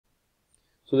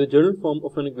So the general form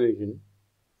of an equation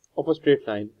of a straight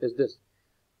line is this: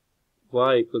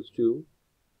 y equals to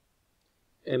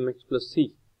mx plus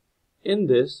c. In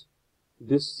this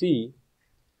c,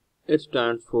 it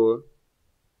stands for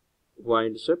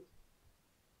y-intercept,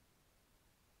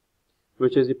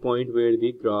 which is the point where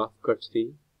the graph cuts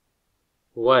the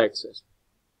y-axis.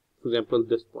 For example,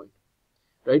 this point,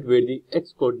 right, where the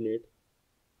x-coordinate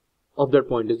of that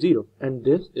point is 0, and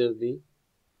this is the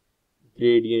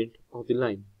gradient of the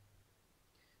line.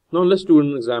 Now let's do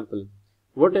an example.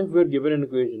 What if we're given an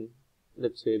equation?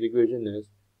 Let's say the equation is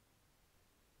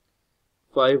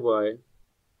 5y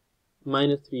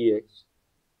minus 3x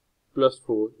plus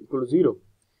 4 equal to 0,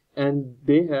 and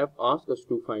they have asked us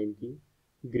to find the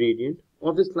gradient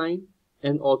of this line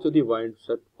and also the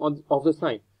y-intercept of this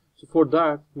line. So for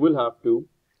that, we'll have to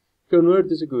convert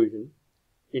this equation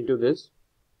into this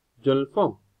general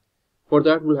form. For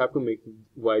that, we'll have to make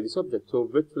y the subject. So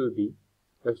which will be,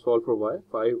 let's solve for y.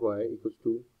 5y equals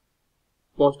to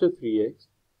positive 3x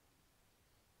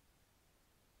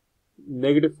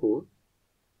negative 4.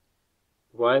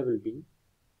 Y will be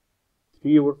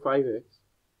 3 over 5x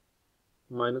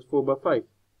minus 4 by 5,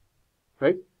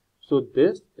 right? So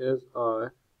this is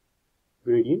our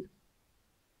gradient,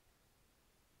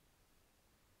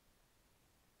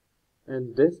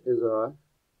 and this is our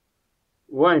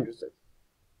y-intercept,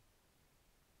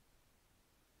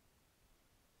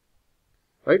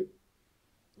 right?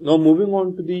 Now moving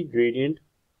on to the gradient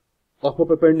of a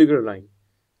perpendicular line.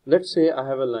 Let's say I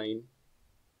have a line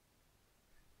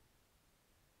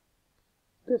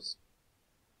this.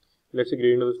 Let's say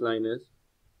gradient of this line is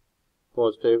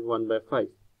positive 1 by 5,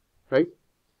 right?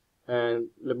 And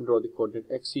let me draw the coordinate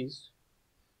axes.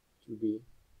 It will be,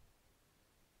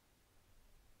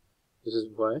 this is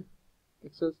y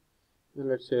axis, and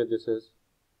let's say this is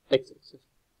x axis.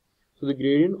 So the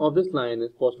gradient of this line is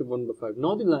positive 1 by 5.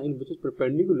 Now the line which is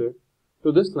perpendicular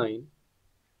to this line,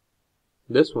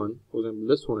 this one, for example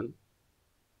this one,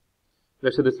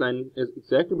 let's say this line is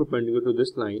exactly perpendicular to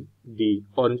this line, the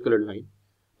orange colored line.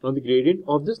 Now the gradient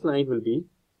of this line will be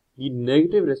the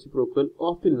negative reciprocal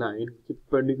of the line which is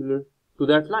perpendicular to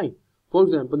that line. For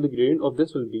example, the gradient of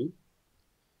this will be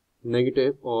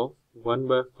negative of 1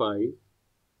 by 5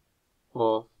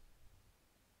 of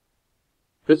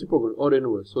reciprocal or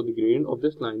inverse. So the gradient of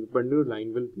this line, the perpendicular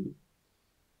line, will be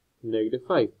negative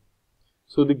 5.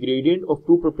 So the gradient of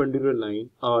two perpendicular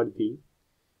lines are the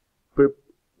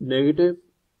negative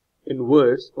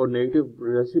inverse or negative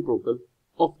reciprocal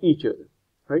of each other,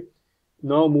 right?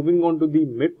 Now moving on to the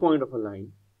midpoint of a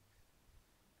line.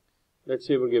 Let's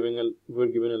say we're given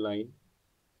a line.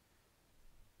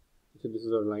 So this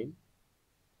is our line.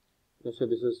 Let's say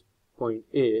this is point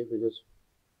A, which is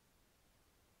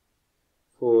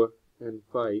 4 and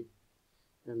 5,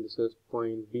 and this is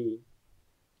point B,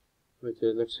 which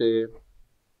is, let's say,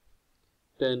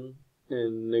 10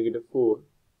 and negative 4,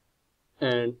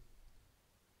 and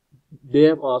they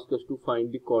have asked us to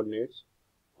find the coordinates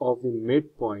of the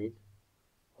midpoint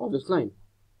of this line.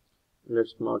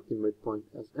 Let's mark the midpoint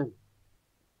as M.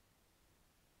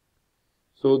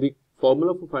 So the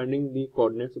formula for finding the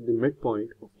coordinates of the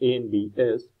midpoint of A and B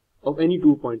is, of any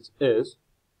 2 points, is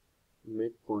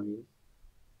midpoint.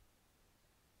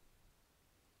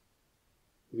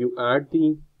 You add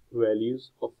the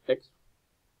values of x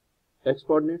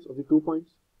coordinates of the 2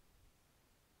 points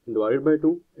and divide it by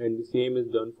 2, and the same is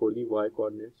done for the y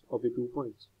coordinates of the 2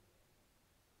 points,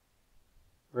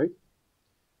 right?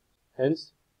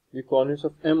 Hence the coordinates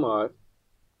of M are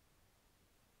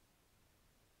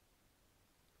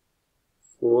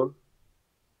 4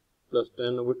 plus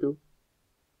 10 over 2,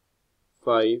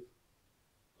 5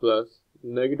 plus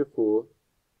negative 4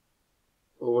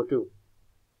 over 2.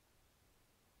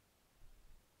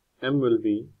 M will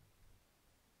be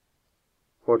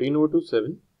 14 over 2,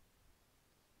 7,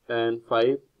 and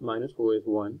 5 minus 4 is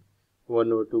 1,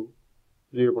 1 over 2,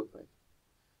 0.5.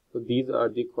 So these are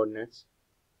the coordinates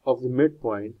of the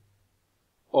midpoint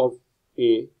of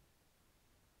A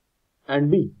and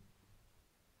B.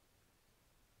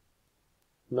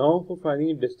 Now for finding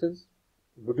the distance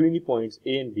between the points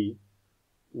A and B,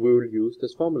 we will use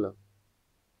this formula.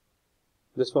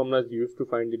 This formula is used to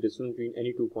find the distance between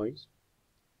any 2 points,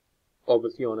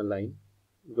 obviously on a line,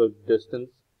 because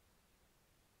distance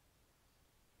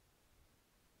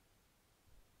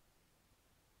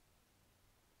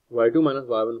y2 minus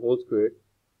y1 whole squared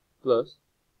plus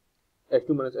x2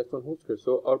 minus x1 whole squared.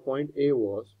 So our point A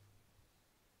was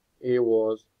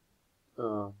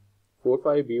 4,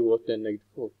 5, B was 10, negative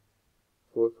 4,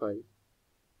 4, 5,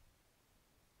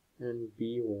 and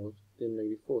B was 10,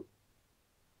 negative 4.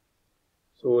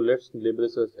 So let's label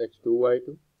this as x2,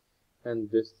 y2,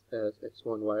 and this as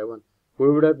x1, y1.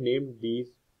 We would have named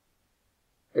these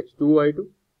x2, y2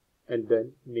 and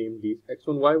then named these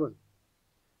x1, y1.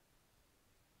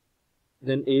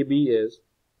 Then AB is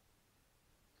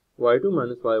y2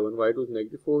 minus y1. y2 is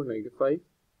negative 4, negative 5,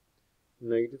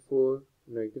 negative 4,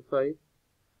 negative 5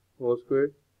 whole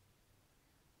squared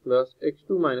plus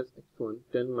x2 minus x1,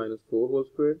 10 minus 4 whole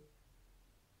squared.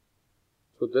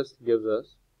 So this gives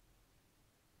us,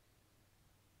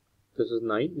 this is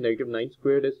 9, negative 9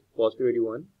 squared is positive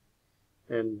 81,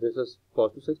 and this is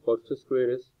positive 6 squared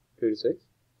is 36,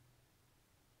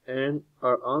 and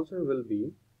our answer will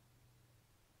be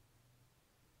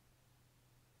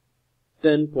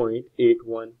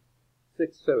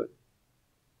 10.8167.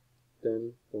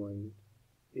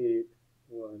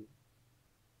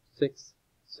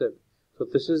 10.8167. So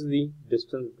this is the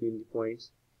distance between the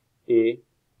points A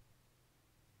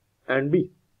and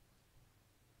B.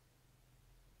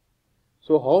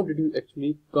 So how did you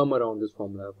actually come around this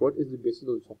formula? What is the basis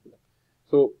of the formula?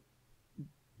 So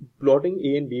plotting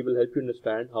A and B will help you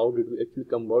understand how did we actually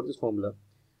come about this formula.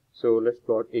 So let's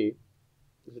plot A.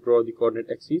 Let's draw the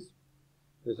coordinate axes.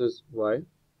 This is y,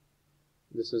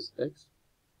 this is x,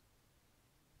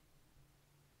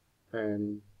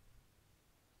 and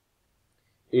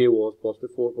A was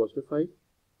positive 4, positive 5.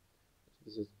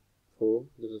 This is 4,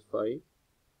 this is 5.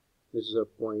 This is a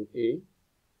point A,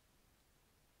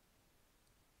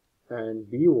 and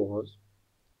B was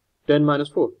 10 minus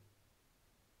 4.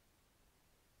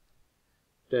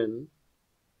 10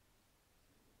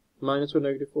 minus 4,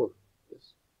 negative 4.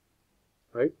 Yes.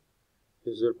 Right?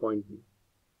 This is your point B.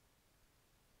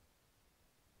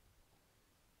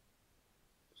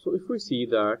 So if we see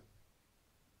that,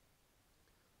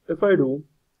 if I do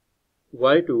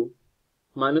y2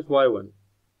 minus y1,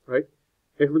 right,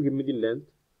 it will give me the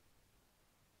length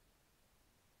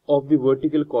of the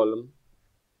vertical column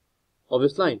of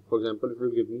this line. For example, it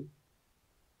will give me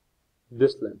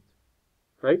this length,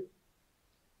 right,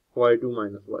 y2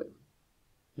 minus y1,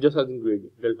 just as in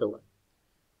gradient, delta y.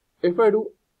 If I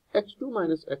do x2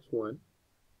 minus x1,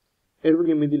 it will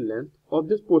give me the length of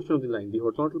this portion of the line, the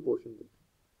horizontal portion,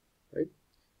 right,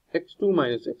 x2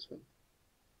 minus x1.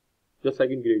 Just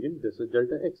like in gradient, this is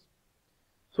delta x.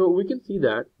 So we can see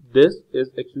that this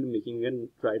is actually making a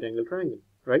right angle triangle,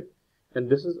 right? And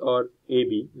this is our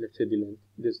AB, let's say the length,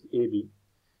 this is AB.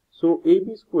 So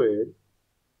AB squared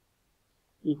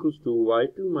equals to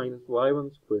y2 minus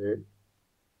y1 squared.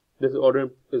 This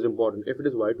order is important. If it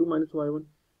is y2 minus y1,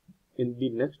 in the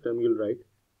next term you'll write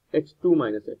x2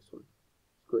 minus x1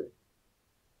 squared.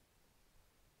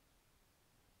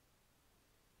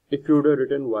 If you would have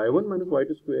written y1 minus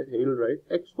y2 square, here you will write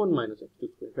x1 minus x2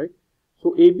 square, right?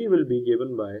 So AB will be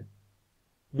given by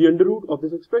the under root of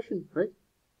this expression, right?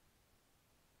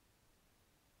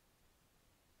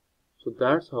 So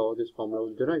that's how this formula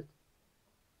was derived.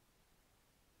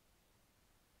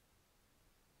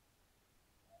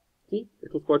 See,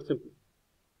 it was quite simple.